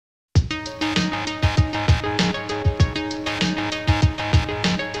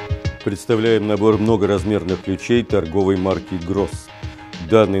Представляем набор многоразмерных ключей торговой марки Гросс.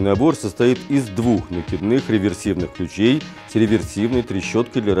 Данный набор состоит из двух накидных реверсивных ключей с реверсивной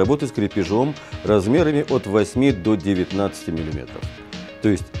трещоткой для работы с крепежом размерами от 8 до 19 мм. То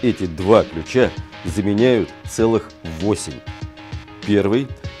есть эти два ключа заменяют целых 8. Первый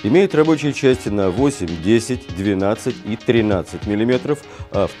имеет рабочие части на 8, 10, 12 и 13 мм,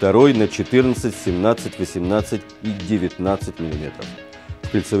 а второй на 14, 17, 18 и 19 мм.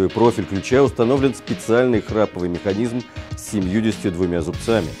 В кольцевой профиль ключа установлен специальный храповый механизм с 72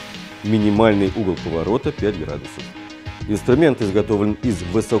 зубцами. Минимальный угол поворота 5 градусов. Инструмент изготовлен из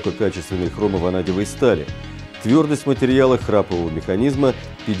высококачественной хромованадевой стали. Твердость материала храпового механизма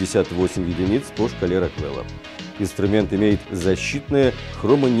 58 единиц по шкале Роквелла. Инструмент имеет защитное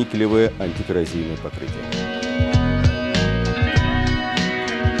хромоникелевое антикоррозийное покрытие.